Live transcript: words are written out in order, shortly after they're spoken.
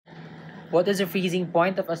What is the freezing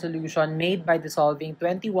point of a solution made by dissolving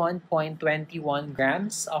 21.21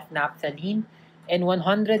 grams of naphthalene and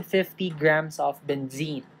 150 grams of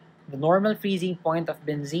benzene? The normal freezing point of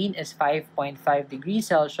benzene is 5.5 degrees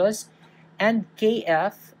Celsius and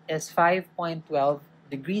Kf is 5.12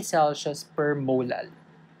 degrees Celsius per molal.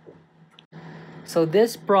 So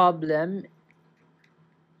this problem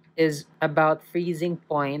is about freezing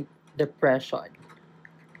point depression.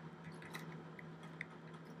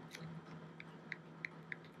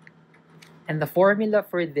 And the formula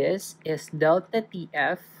for this is delta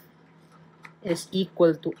Tf is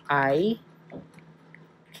equal to I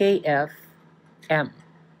Kf m.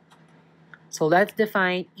 So let's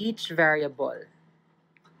define each variable,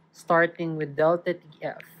 starting with delta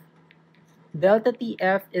Tf. Delta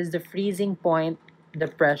Tf is the freezing point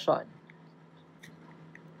depression.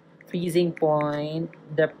 Freezing point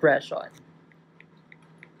depression.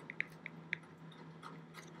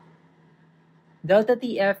 Delta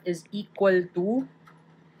Tf is equal to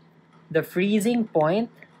the freezing point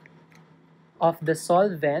of the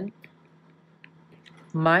solvent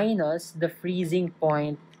minus the freezing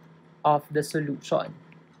point of the solution.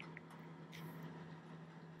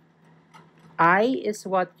 I is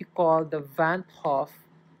what you call the Van Hoff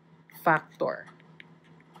factor.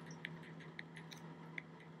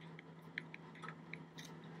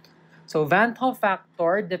 So Van Hoff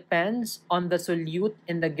factor depends on the solute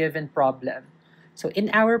in the given problem. So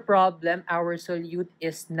in our problem, our solute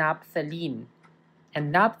is naphthalene.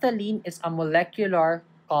 And naphthalene is a molecular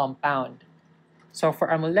compound. So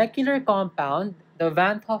for a molecular compound, the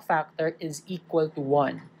Van Hoff factor is equal to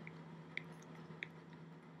 1.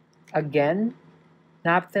 Again,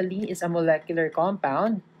 naphthalene is a molecular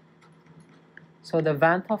compound. So the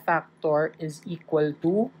Van Hoff factor is equal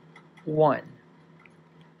to 1.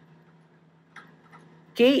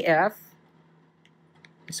 Kf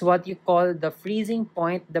is what you call the freezing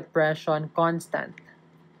point depression constant.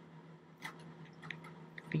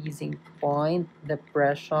 Freezing point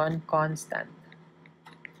depression constant.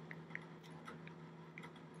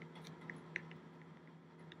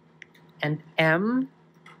 And m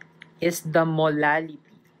is the molality.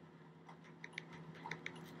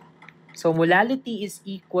 So molality is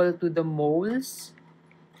equal to the moles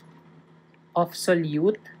of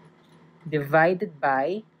solute divided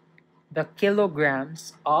by the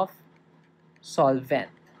kilograms of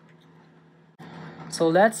solvent. So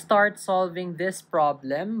let's start solving this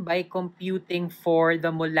problem by computing for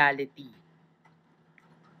the molality.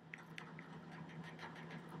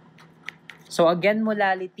 So again,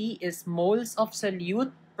 molality is moles of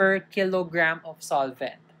solute per kilogram of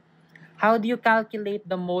solvent. How do you calculate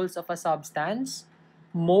the moles of a substance?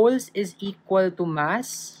 Moles is equal to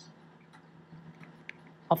mass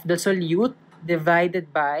of the solute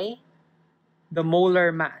divided by the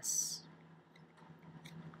molar mass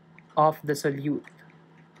of the solute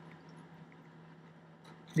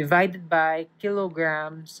divided by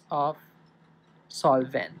kilograms of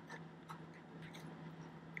solvent.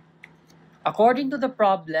 According to the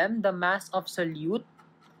problem, the mass of solute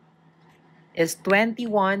is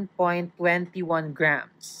 21.21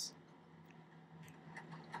 grams.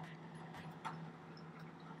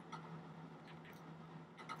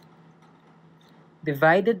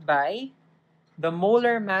 Divided by the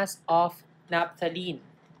molar mass of naphthalene.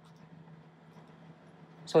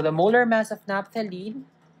 So the molar mass of naphthalene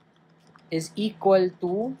is equal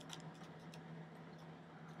to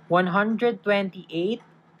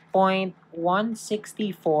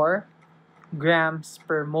 128.164 grams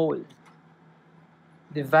per mole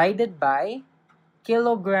divided by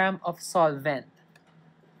kilogram of solvent.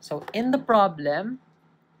 So in the problem,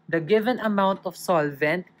 the given amount of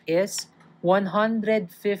solvent is 150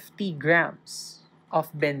 grams of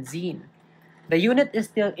benzene. The unit is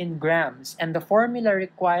still in grams and the formula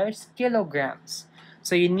requires kilograms.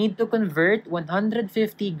 So you need to convert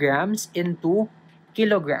 150 grams into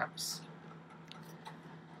kilograms.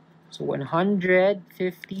 So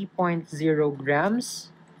 150.0 grams.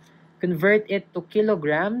 Convert it to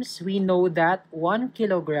kilograms. We know that 1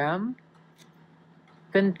 kilogram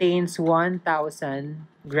contains 1,000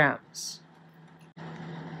 grams.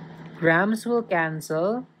 Grams will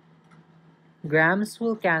cancel. Grams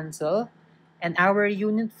will cancel. And our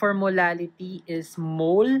unit for molality is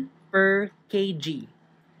mole per kg.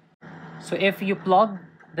 So if you plug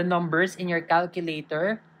the numbers in your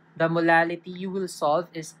calculator, the molality you will solve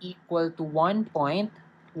is equal to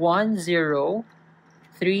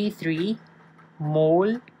 1.1033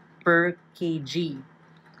 mole per kg.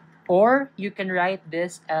 Or you can write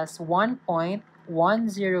this as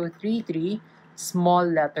 1.1033 small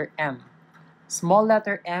letter m. Small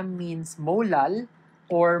letter m means molal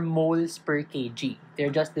or moles per kg.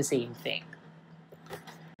 They're just the same thing.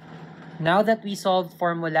 Now that we solved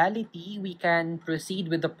formularity, we can proceed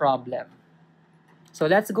with the problem. So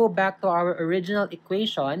let's go back to our original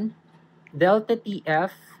equation. Delta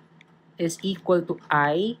TF is equal to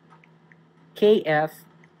I KF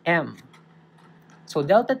M. So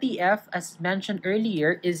delta TF, as mentioned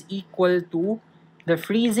earlier, is equal to the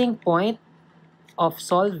freezing point of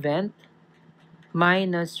solvent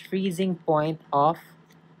minus freezing point of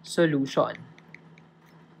solution.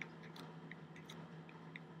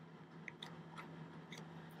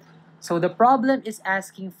 So the problem is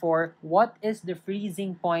asking for what is the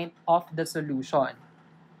freezing point of the solution.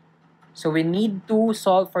 So we need to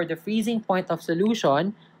solve for the freezing point of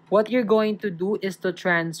solution. What you're going to do is to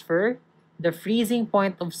transfer the freezing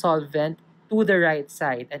point of solvent to the right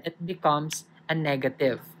side, and it becomes a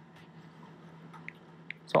negative.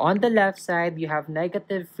 So on the left side, you have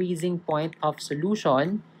negative freezing point of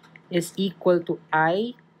solution is equal to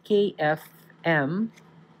IKFM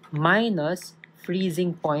minus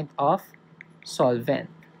freezing point of solvent.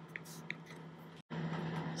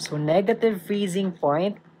 So negative freezing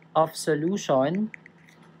point of solution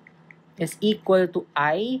is equal to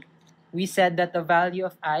I. We said that the value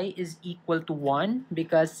of I is equal to 1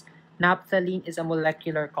 because naphthalene is a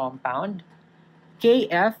molecular compound.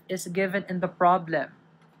 KF is given in the problem,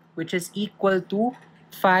 which is equal to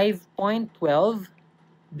 5.12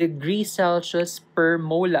 degrees Celsius per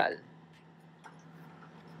molal.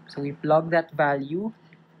 So we plug that value,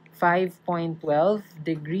 5.12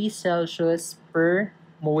 degrees Celsius per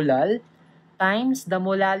molal, times the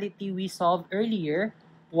molality we solved earlier,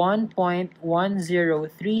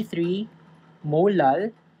 1.1033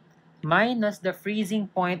 molal, minus the freezing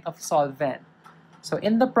point of solvent. So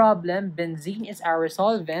in the problem, benzene is our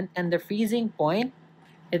solvent, and the freezing point,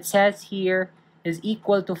 it says here, is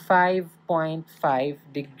equal to 5.5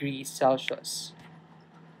 degrees Celsius.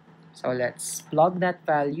 So let's plug that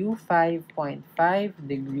value, 5.5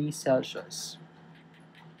 degrees Celsius.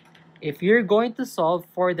 If you're going to solve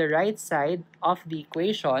for the right side of the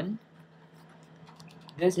equation,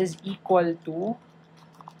 this is equal to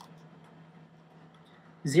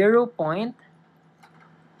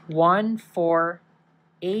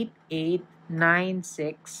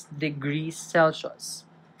 0.148896 degrees Celsius.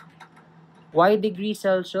 Why degrees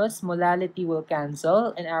Celsius? Molality will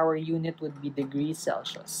cancel and our unit would be degrees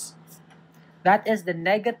Celsius. That is the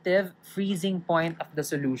negative freezing point of the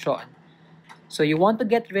solution. So you want to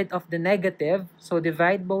get rid of the negative, so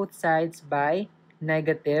divide both sides by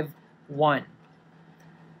negative 1.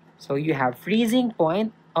 So you have freezing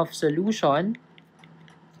point of solution,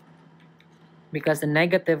 because the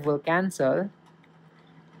negative will cancel,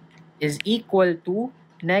 is equal to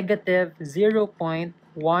negative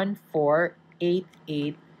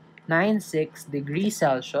 0.148896 degrees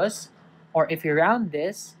Celsius, or if you round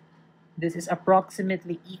this is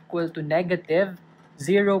approximately equal to negative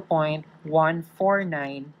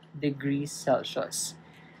 0.149 degrees Celsius.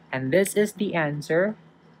 And this is the answer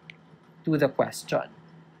to the question.